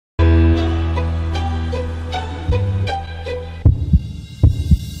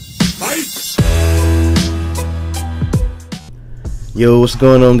Yo, what's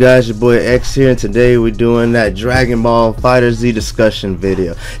going on, guys? Your boy X here, and today we're doing that Dragon Ball FighterZ discussion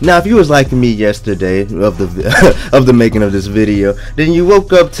video. Now, if you was like me yesterday of the of the making of this video, then you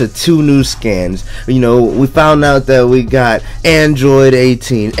woke up to two new scans. You know, we found out that we got Android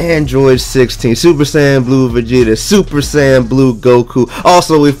 18, Android 16, Super Saiyan Blue Vegeta, Super Saiyan Blue Goku.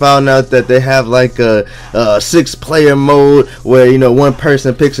 Also, we found out that they have like a 6-player mode where, you know, one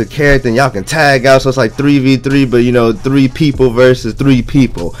person picks a character and y'all can tag out, so it's like 3v3, but you know, 3 people versus 3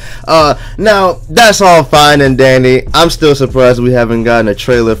 people. Now that's all fine and dandy. I'm still surprised we haven't gotten a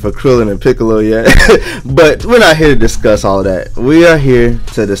trailer for Krillin and Piccolo yet. But we're not here to discuss all that. We are here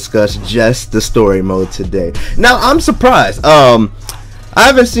to discuss just the story mode today. Now I'm surprised. I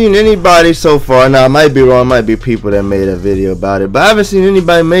haven't seen anybody so far. Now I might be wrong, might be people that made a video about it, but I haven't seen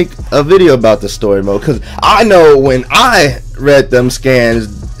anybody make a video about the story mode, because I know when I read them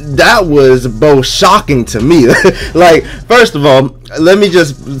scans, that was both shocking to me. Like, first of all, let me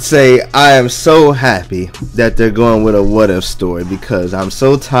just say I am so happy that they're going with a what if story, because I'm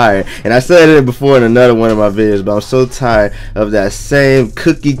so tired, and I said it before in another one of my videos, but I'm so tired of that same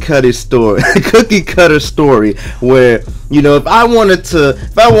cookie cutter story where, you know, if I wanted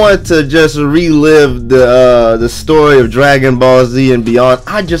to just relive the story of Dragon Ball Z and beyond,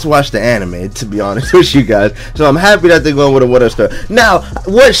 I just watch the anime, to be honest with you guys. So I'm happy that they're going with a what if story. Now,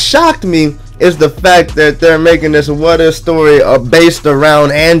 what shocked me is the fact that they're making this what if story based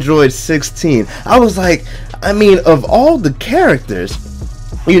around Android 16. I was like, I mean, of all the characters,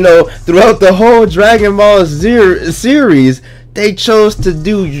 you know, throughout the whole Dragon Ball Z series, they chose to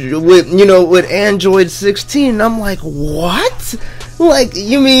do with Android 16. And I'm like, what? Like,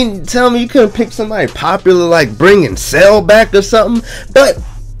 you mean tell me you couldn't pick somebody popular like bringing Cell back or something? But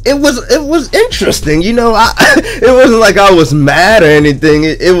it was interesting, you know. It wasn't like I was mad or anything.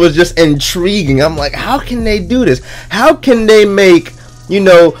 It was just intriguing. I'm like, how can they do this? How can they make, you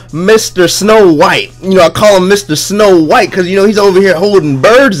know, Mr. Snow White? You know, I call him Mr. Snow White because, you know, he's over here holding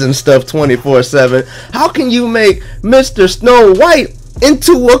birds and stuff 24/7. How can you make Mr. Snow White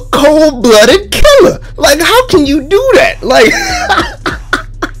into a cold-blooded killer? Like, how can you do that? Like,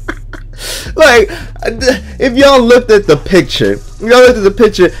 like, if y'all looked at the picture,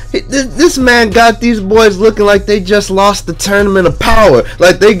 this man got these boys looking like they just lost the tournament of power,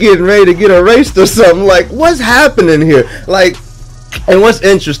 like they getting ready to get erased or something. Like, what's happening here? Like, and what's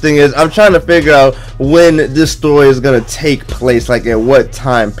interesting is I'm trying to figure out when this story is gonna take place, like at what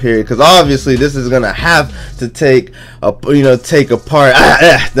time period, because obviously this is gonna have to take apart.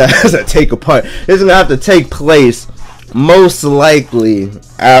 It's gonna have to take place most likely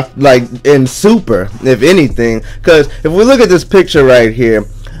after, like in Super, if anything, because if we look at this picture right here,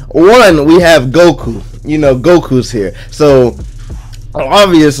 one, we have Goku. You know, Goku's here, so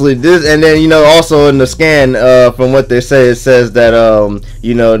obviously this, and then, you know, also in the scan, from what they say, it says that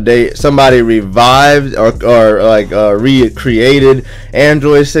you know, somebody revived or like recreated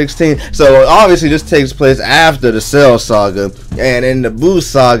Android 16. So obviously this takes place after the Cell saga, and in the Boo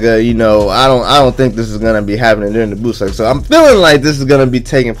saga, you know, I don't think this is gonna be happening during the Boo saga. So I'm feeling like this is gonna be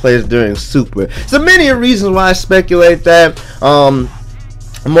taking place during Super. So many reasons why I speculate that.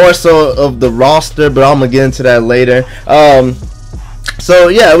 More so of the roster, but I'm gonna get into that later. So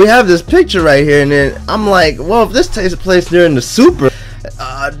yeah, we have this picture right here, and then I'm like, well, if this takes place during the Super,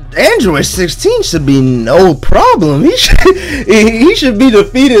 Android 16 should be no problem. He should be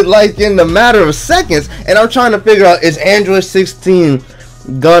defeated like in a matter of seconds. And I'm trying to figure out, is Android 16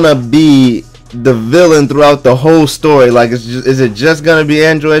 gonna be the villain throughout the whole story? Like, is it just gonna be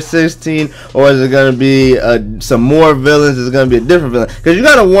Android 16, or is it gonna be some more villains? Is it gonna be a different villain? Because you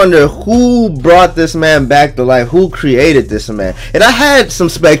gotta wonder who brought this man back to life, who created this man. And I had some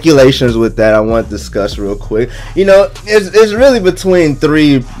speculations with that I want to discuss real quick. You know, it's really between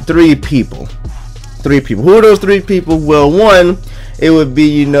three people. Who are those 3 people? Well, one, it would be,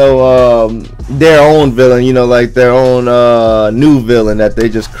 you know, their own villain, you know, like their own new villain that they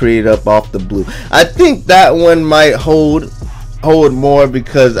just created up off the blue. I think that one might hold more,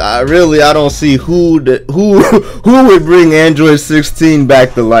 because I don't see who would bring Android 16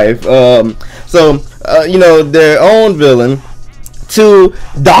 back to life. You know, their own villain. 2,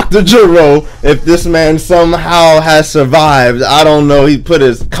 Dr. Gero, if this man somehow has survived. I don't know, he put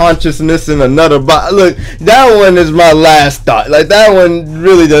his consciousness in another body. Look, that one is my last thought. Like, that one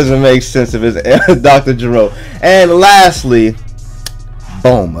really doesn't make sense if it's Dr. Gero. And lastly,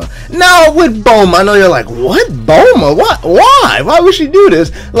 Bulma. Now with Bulma, I know you're like, what? Bulma? What? Why would she do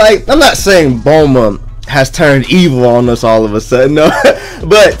this? Like, I'm not saying Bulma has turned evil on us all of a sudden, no.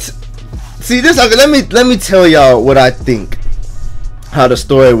 But see this, okay, let me tell y'all what I think how the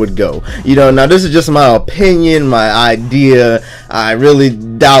story would go. You know, now this is just my opinion, my idea. I really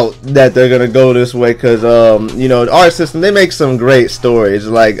doubt that they're gonna go this way because you know, the art system, they make some great stories.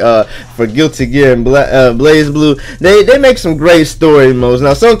 Like for Guilty Gear and Blaze Blue, they make some great story modes.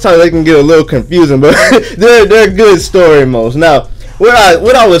 Now sometimes they can get a little confusing, but they're good story modes. Now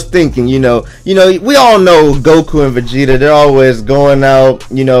what I was thinking, you know, we all know Goku and Vegeta, they're always going out,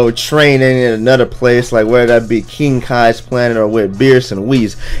 you know, training in another place, like whether that be King Kai's planet or with Beerus and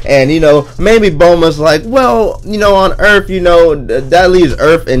Whis. And, you know, maybe Bulma's like, well, you know, on Earth, you know, that leaves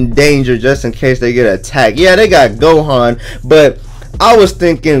Earth in danger just in case they get attacked. Yeah, they got Gohan, but I was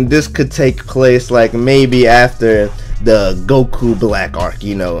thinking this could take place like maybe after the Goku Black arc.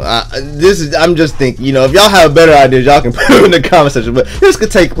 You know, I'm just thinking, you know, if y'all have better ideas, y'all can put them in the comment section, but this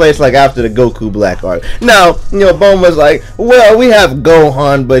could take place like after the Goku Black arc. Now, you know, Bulma's like, well, we have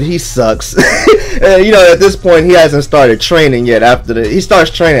Gohan, but he sucks. And, you know, at this point he hasn't started training yet. He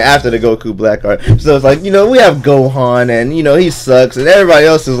starts training after the Goku Black arc, so it's like, you know, we have Gohan, and, you know, he sucks, and everybody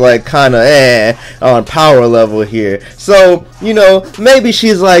else is like kind of on power level here. So, you know, maybe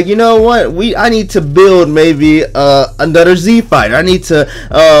she's like, you know what, I need to build maybe another Z fighter. I need to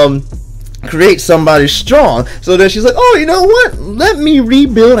create somebody strong. So then she's like, oh, you know what, let me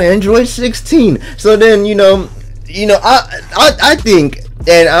rebuild Android 16. So then, you know, I think,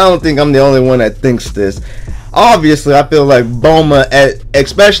 and I don't think I'm the only one that thinks this, obviously I feel like Bulma,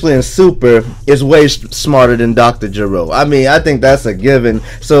 especially in Super, is way smarter than Dr. Gero. I mean, I think that's a given.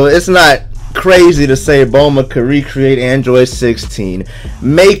 So it's not crazy to say Bulma could recreate Android 16,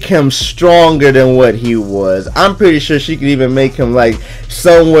 make him stronger than what he was. I'm pretty sure she could even make him like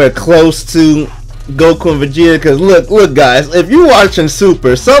somewhere close to Goku and Vegeta, because look guys, if you're watching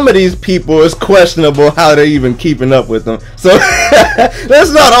Super, some of these people, is questionable how they're even keeping up with them. So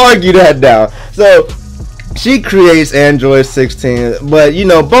let's not argue that down. So she creates Android 16, but, you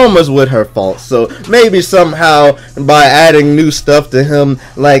know, Bulma's with her fault. So maybe somehow by adding new stuff to him,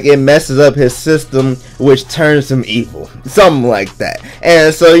 like, it messes up his system, which turns him evil. Something like that.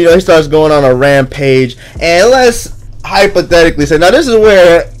 And so, you know, he starts going on a rampage. And let's hypothetically say, now this is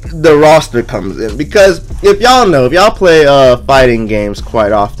where the roster comes in, because if y'all play fighting games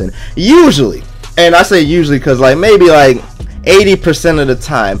quite often, usually, and I say usually because like maybe like 80% of the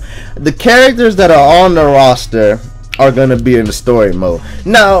time, the characters that are on the roster are gonna be in the story mode.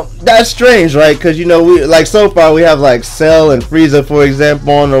 Now that's strange, right? Because, you know, we like, so far we have like Cell and Frieza, for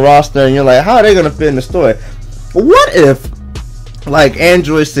example, on the roster, and you're like, how are they gonna fit in the story? What if like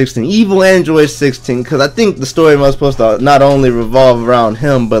Android 16, evil Android 16, because I think the story was supposed to not only revolve around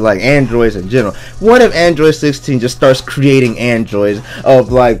him, but like androids in general. What if Android 16 just starts creating androids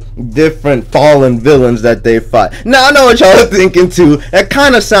of like different fallen villains that they fight? Now I know what y'all are thinking too. That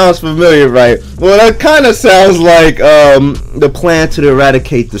kind of sounds familiar, right? Well, that kind of sounds like the plan to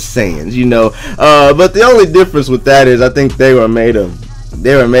eradicate the Saiyans, you know. But the only difference with that is I think they were made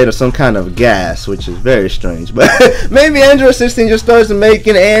of some kind of gas, which is very strange. But maybe Android 16 just starts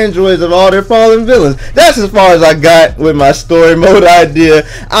making androids of all their fallen villains. That's as far as I got with my story mode idea.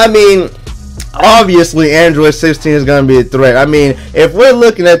 I mean, obviously Android 16 is going to be a threat. I mean, if we're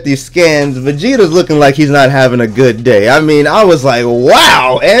looking at these scans, Vegeta's looking like he's not having a good day. I mean, I was like,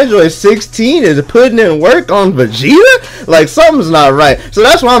 wow, Android 16 is putting in work on Vegeta? Like, something's not right. So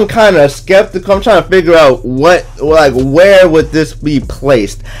that's why I'm kind of skeptical. I'm trying to figure out where would this be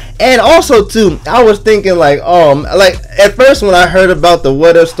placed. And also too, I was thinking like at first when I heard about the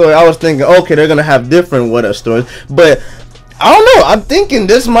what if story, I was thinking, okay, they're going to have different what if stories. But I don't know, I'm thinking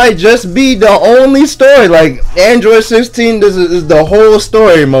this might just be the only story. Like, Android 16, this is the whole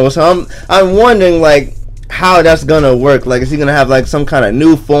story mode. So I'm wondering like how that's gonna work. Like, is he gonna have like some kind of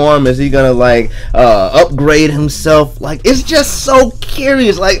new form? Is he gonna like upgrade himself? Like, it's just so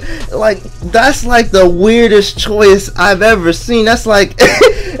curious. Like that's like the weirdest choice I've ever seen. That's like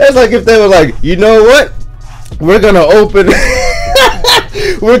that's like if they were like, you know what, we're gonna open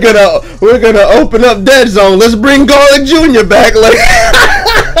we're gonna open up Dead Zone. Let's bring Garlic Jr. back. Like,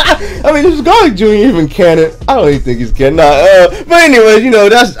 I mean, is Garlic Jr. even canon? I don't even think he's canon. But anyways, you know,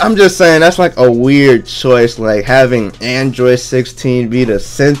 I'm just saying that's like a weird choice, like having Android 16 be the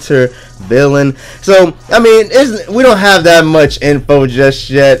center villain. So I mean, we don't have that much info just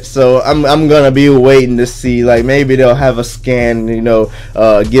yet, so I'm gonna be waiting to see. Like, maybe they'll have a scan, you know,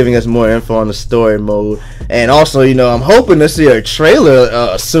 giving us more info on the story mode. And also, you know, I'm hoping to see a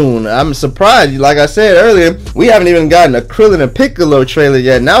trailer soon. I'm surprised, like I said earlier, we haven't even gotten a Krillin and Piccolo trailer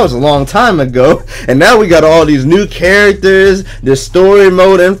yet, and that was a long time ago. And now we got all these new characters, the story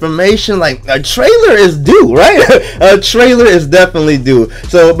mode information. Like, a trailer is due, right? A trailer is definitely due.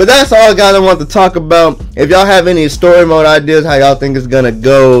 So, but that's all I want to talk about If y'all have any story mode ideas, how y'all think it's gonna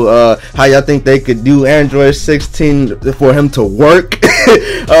go, how y'all think they could do Android 16 for him to work,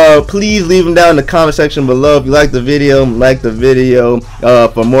 please leave them down in the comment section below. If you like the video,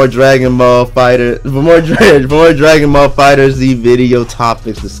 for more Dragon Ball FighterZ video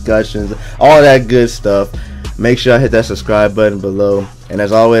topics, discussions, all that good stuff. Make sure I hit that subscribe button below. And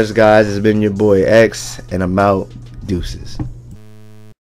as always, guys, it's been your boy X, and I'm out. Deuces.